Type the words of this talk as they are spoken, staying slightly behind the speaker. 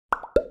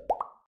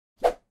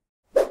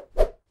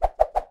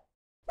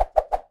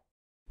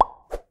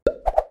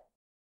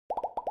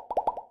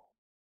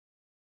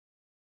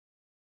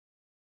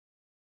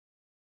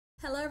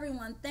Hello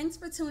everyone, thanks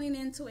for tuning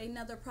in to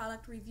another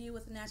product review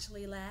with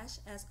NaturallyLash.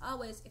 As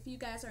always, if you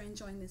guys are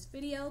enjoying this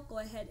video, go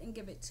ahead and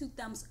give it 2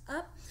 thumbs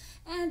up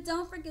and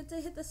don't forget to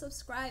hit the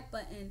subscribe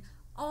button.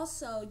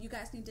 Also, you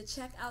guys need to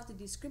check out the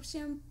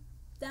description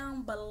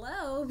down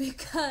below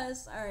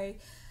because,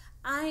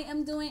 I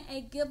am doing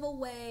a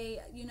giveaway.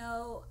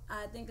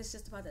 I think it's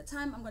just about that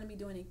time. I'm going to be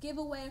doing a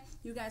giveaway.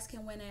 You guys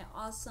can win an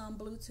awesome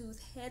Bluetooth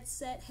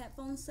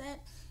headphone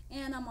set,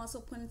 and I'm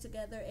also putting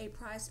together a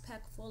prize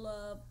pack full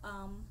of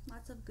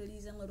lots of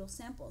goodies and little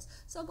samples.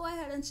 So go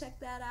ahead and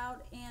check that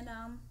out and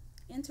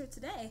enter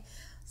today.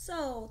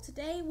 So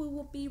today we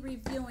will be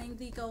reviewing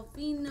the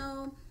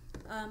govino.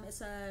 It's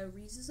a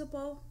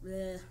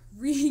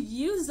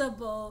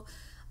reusable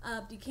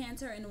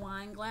decanter and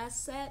wine glass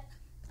set.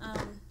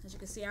 As you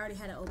can see, I already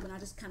had it open. I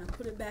just kind of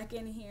put it back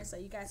in here so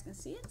you guys can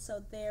see it.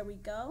 So there we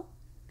go.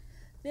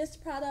 This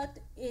product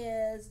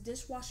is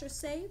dishwasher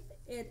safe.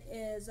 It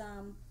is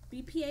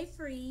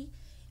BPA-free.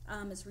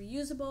 It's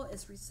reusable.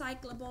 It's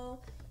recyclable.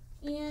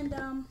 And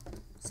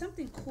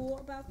something cool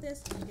about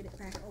this, let me get it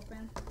back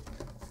open,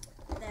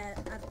 that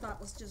I thought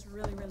was just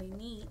really, really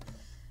neat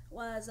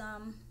was, I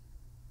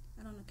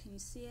don't know, can you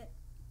see it?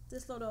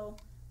 This little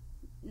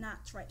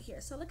notch right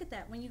here. So look at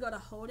that. When you go to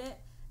hold it,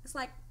 it's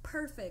like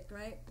perfect,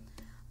 right?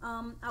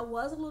 I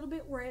was a little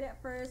bit worried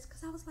at first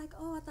because I was like,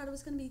 oh, I thought it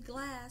was going to be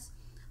glass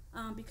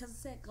because it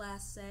said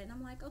glass set. And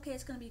I'm like, okay,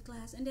 it's going to be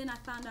glass. And then I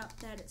found out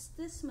that it's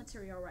this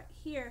material right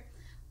here.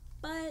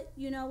 But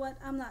you know what?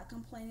 I'm not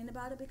complaining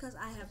about it because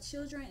I have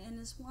children and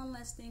it's one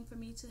less thing for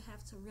me to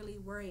have to really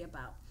worry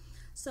about.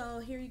 So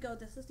here you go.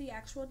 This is the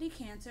actual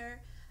decanter.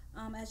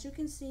 As you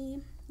can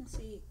see,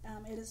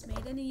 it is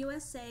made in the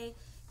USA.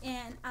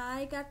 And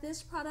I got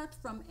this product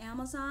from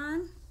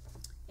Amazon.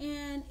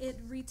 And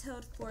it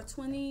retailed for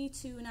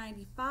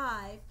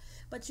 $22.95,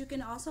 but you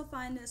can also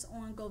find this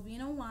on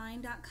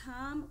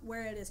govinowine.com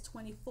where it is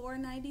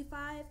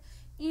 $24.95,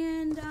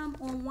 and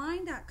on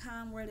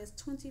wine.com where it is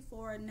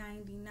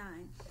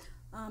 $24.99.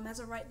 As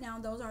of right now,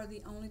 those are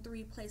the only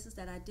 3 places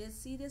that I did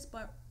see this,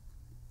 but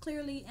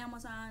clearly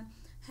Amazon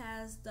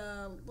has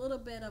the little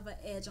bit of an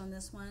edge on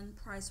this one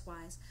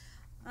price-wise.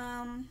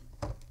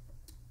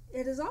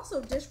 It is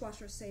also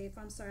dishwasher safe.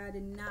 I'm sorry, I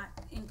did not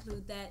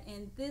include that.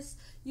 And this,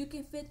 you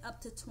can fit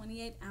up to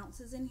 28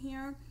 ounces in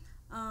here.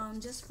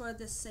 Just for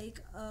the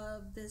sake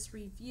of this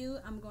review,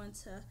 I'm going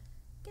to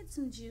get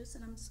some juice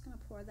and I'm just going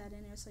to pour that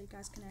in there so you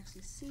guys can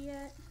actually see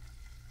it.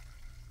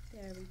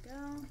 There we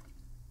go.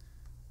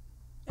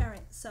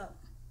 Alright, so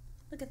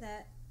look at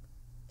that.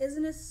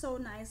 Isn't it so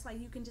nice? Like,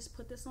 you can just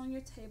put this on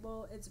your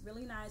table. It's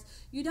really nice.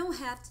 You don't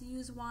have to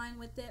use wine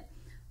with it.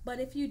 But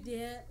if you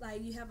did,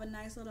 like, you have a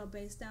nice little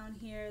base down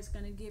here. It's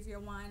going to give your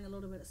wine a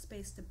little bit of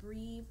space to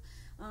breathe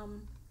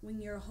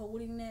when you're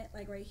holding it,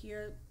 like right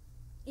here.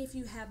 If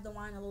you have the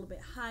wine a little bit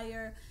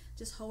higher,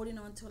 just holding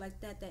on to it like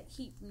that, that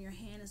heat from your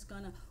hand is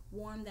going to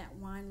warm that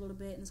wine a little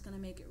bit and it's going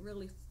to make it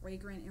really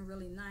fragrant and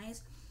really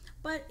nice.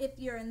 But if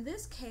you're in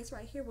this case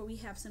right here where we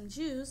have some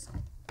juice,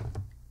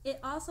 it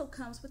also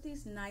comes with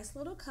these nice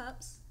little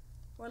cups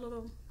or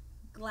little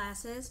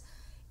glasses.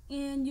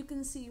 And you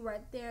can see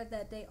right there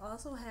that they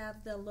also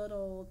have the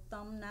little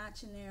thumb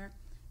notch in there.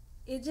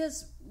 It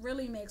just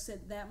really makes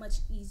it that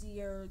much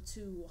easier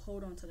to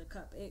hold on to the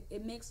cup.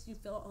 It makes you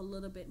feel a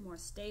little bit more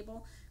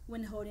stable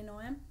when holding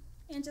on.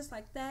 And just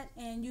like that,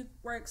 and it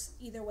works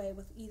either way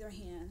with either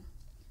hand.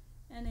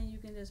 And then you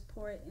can just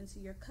pour it into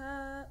your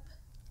cup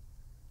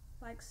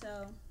like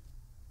so.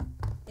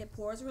 It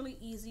pours really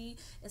easy.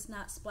 It's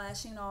not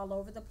splashing all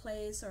over the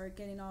place or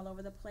getting all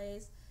over the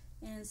place.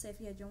 And say if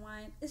you had your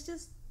wine, it's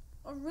just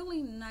a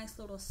really nice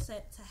little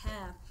set to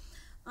have.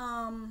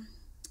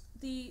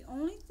 The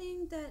only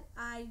thing that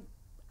I'm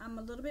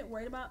a little bit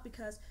worried about,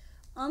 because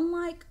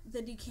unlike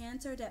the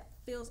decanter that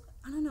feels,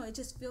 I don't know, it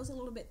just feels a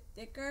little bit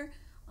thicker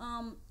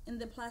in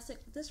the plastic.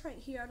 This right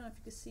here, I don't know if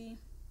you can see, you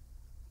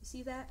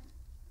see that?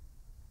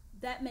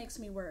 That makes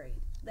me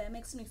worried. That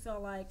makes me feel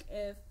like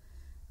if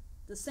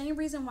the same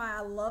reason why I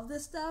love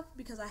this stuff,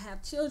 because I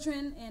have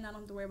children and I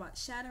don't have to worry about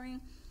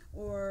shattering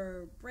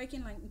or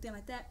breaking, like anything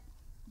like that.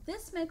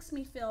 This makes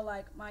me feel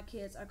like my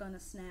kids are going to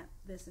snap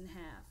this in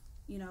half,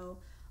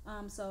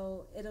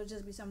 so it'll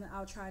just be something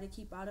I'll try to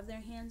keep out of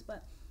their hands,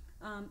 but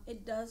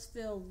it does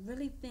feel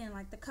really thin.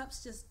 Like, the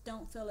cups just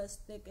don't feel as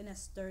thick and as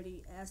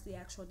sturdy as the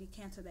actual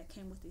decanter that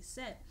came with the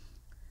set.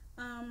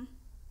 On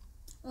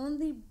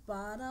the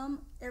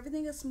bottom,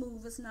 everything is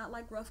smooth. It's not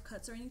like rough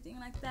cuts or anything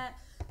like that,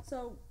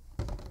 so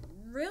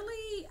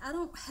really I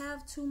don't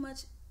have too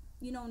much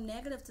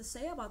negative to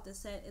say about this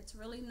set. It's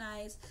really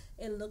nice.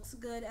 It looks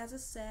good as a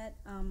set.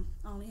 I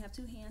only have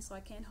 2 hands, so I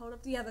can't hold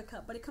up the other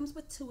cup, but it comes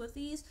with 2 of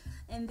these,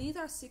 and these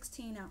are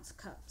 16-ounce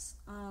cups.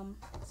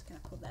 Just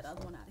gonna pull that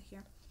other one out of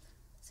here.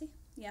 See,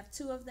 you have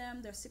 2 of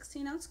them. They're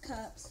 16-ounce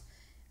cups,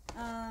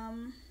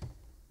 and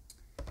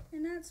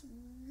that's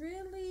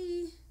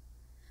really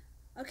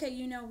okay.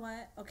 You know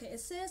what? Okay, it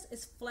says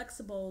it's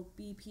flexible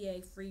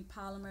BPA-free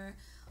polymer,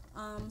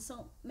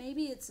 so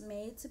maybe it's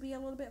made to be a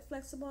little bit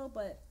flexible,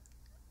 but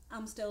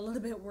I'm still a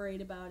little bit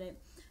worried about it.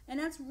 And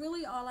that's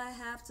really all I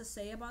have to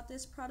say about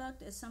this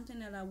product. It's something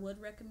that I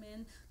would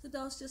recommend to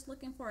those just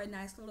looking for a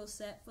nice little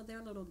set for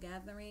their little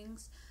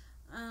gatherings.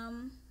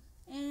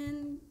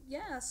 And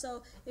yeah,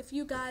 so if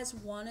you guys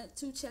wanted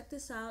to check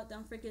this out,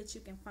 don't forget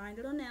you can find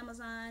it on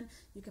Amazon,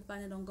 you can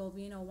find it on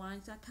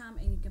govinowines.com,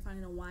 and you can find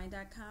it on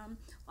wine.com,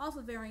 all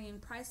for varying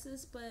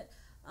prices, but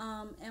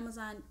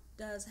Amazon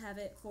does have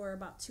it for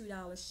about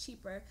 $2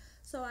 cheaper.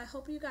 So I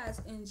hope you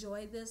guys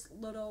enjoy this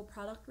little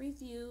product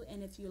review,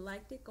 and if you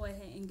liked it, go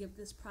ahead and give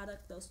this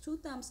product those 2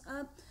 thumbs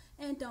up,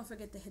 and don't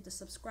forget to hit the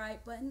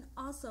subscribe button.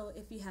 Also,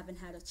 if you haven't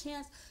had a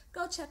chance,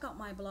 go check out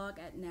my blog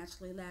at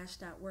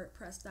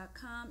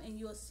naturallylash.wordpress.com, and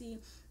you'll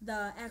see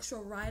the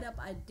actual write-up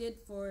I did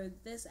for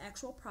this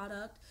actual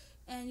product,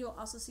 and you'll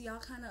also see all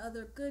kind of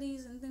other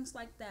goodies and things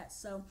like that.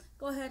 So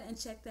go ahead and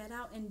check that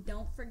out, and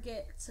don't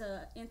forget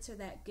to enter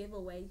that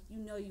giveaway.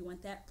 You know you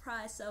want that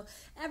prize. So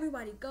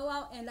everybody go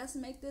out and let's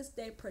make this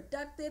day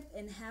productive,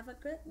 and have a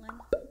good one.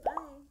 Bye.